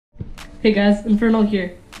Hey guys, Inferno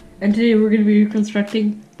here, and today we're going to be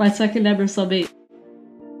reconstructing my second ever sub 8.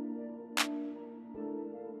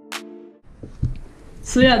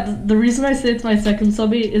 So yeah, the reason I say it's my second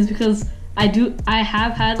sub 8 is because I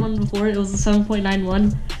have had one before. It was a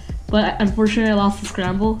 7.91, but unfortunately I lost the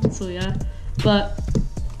scramble, so yeah. But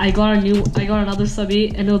I got another sub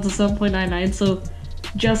 8 and it was a 7.99, so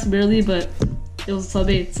just barely, but it was a sub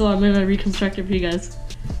 8, so I'm going to reconstruct it for you guys.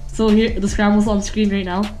 So here, the scramble's on screen right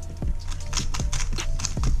now.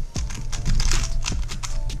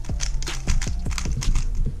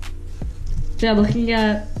 Yeah, looking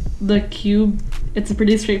at the cube, it's a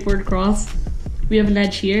pretty straightforward cross. We have an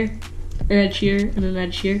edge here, and an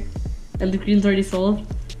edge here, and the green's already solved.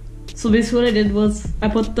 So basically what I did was, I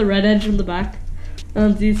put the red edge in the back,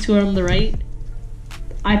 and these two are on the right.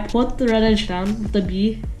 I put the red edge down with the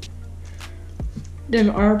B,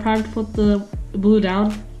 then R prime to put the blue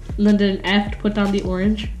down, and then did an F to put down the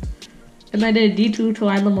orange, and I did a D2 to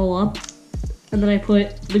line them all up, and then I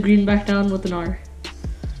put the green back down with an R.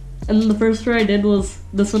 And then the first row I did was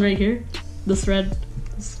this one right here, this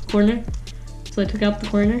corner. So I took out the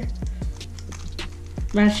corner,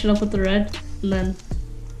 matched it up with the red, and then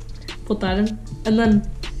put that in. And then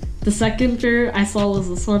the second pair I saw was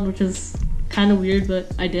this one, which is kind of weird, but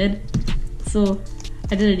I did. So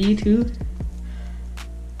I did a D2.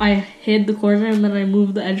 I hid the corner and then I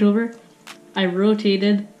moved the edge over. I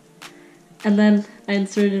rotated, and then I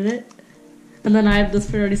inserted it. And then I have this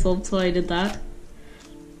pair already solved, so I did that.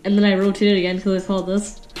 And then I rotated again because I saw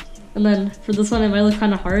this. And then for this one it might look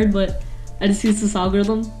kind of hard, but I just used this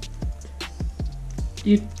algorithm.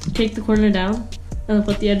 You take the corner down and then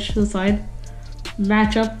put the edge to the side,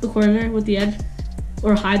 match up the corner with the edge,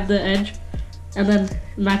 or hide the edge, and then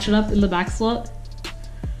match it up in the back slot.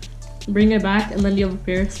 Bring it back, and then you have a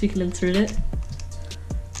pair so you can insert it.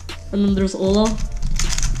 And then there's Ola,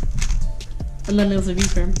 and then there's a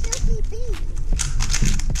V-firm.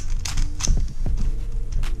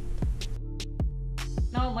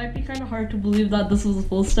 Now it might be kind of hard to believe that this was a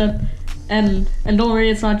full step, and don't worry,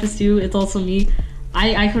 it's not just you, it's also me.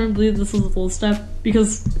 I couldn't believe this was a full step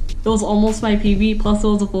because it was almost my PB, plus it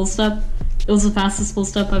was a full step. It was the fastest full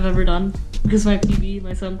step I've ever done because my PB,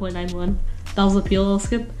 my 7.91, that was a PLL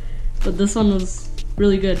skip, but this one was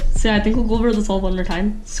really good. So yeah, I think we'll go over this all one more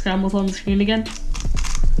time. Scramble's on the screen again.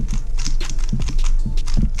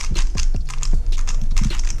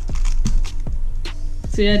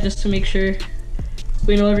 So yeah, just to make sure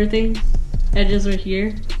we know everything, edges are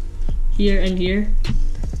here, here, and here.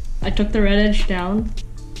 I took the red edge down,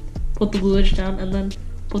 put the blue edge down, and then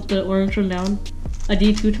put the orange one down, a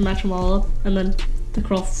D2 to match them all up, and then to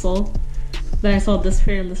cross the solve. Then I saw this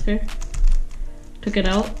pair and this pair, took it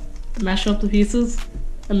out, mashed up the pieces,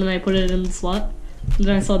 and then I put it in the slot. And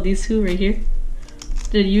then I saw these two right here,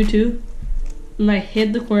 did U2, and I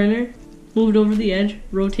hid the corner, moved over the edge,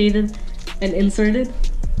 rotated, and inserted.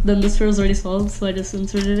 Then this pair was already solved, so I just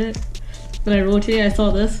inserted it. Then I rotated, I saw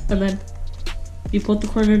this, and then you put the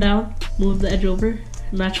corner down, move the edge over,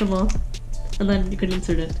 match them up, and then you can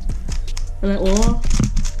insert it. And then Ola,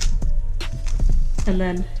 and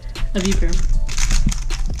then a V-firm.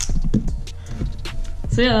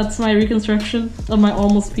 So yeah, that's my reconstruction of my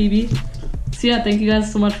almost PB. So yeah, thank you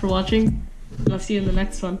guys so much for watching, and I'll see you in the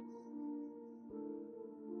next one.